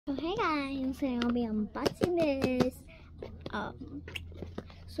So hey guys, today I'll be unboxing this.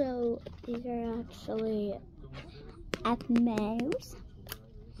 So these are actually aphmau.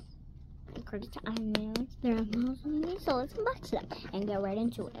 Credit to aphmau. They're aphmau on me, so let's unbox them and get right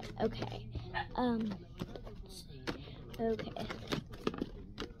into it. Okay. Okay.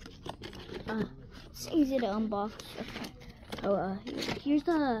 It's easy to unbox. Okay. So here's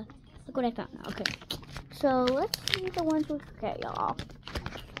the look what I found. Okay. So let's see the ones we get, y'all.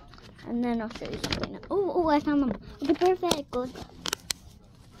 And then I'll show you something. Oh, I found them. Okay, perfect. Good.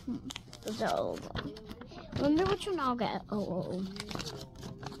 Those are all of them. Remember which one I'll get. Oh.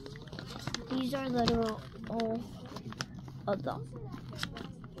 These are literal all of them.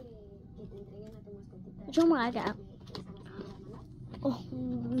 Which one will I get? Oh,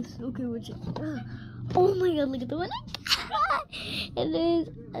 okay, which one? Oh my god, look at the one it is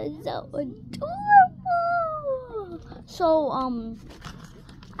so adorable. So,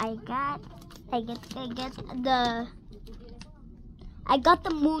 I got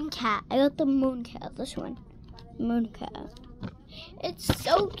the moon cat. I got the moon cat. This one, moon cat. It's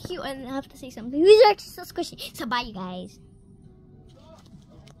so cute, and I have to say something. These are so squishy. So bye, you guys.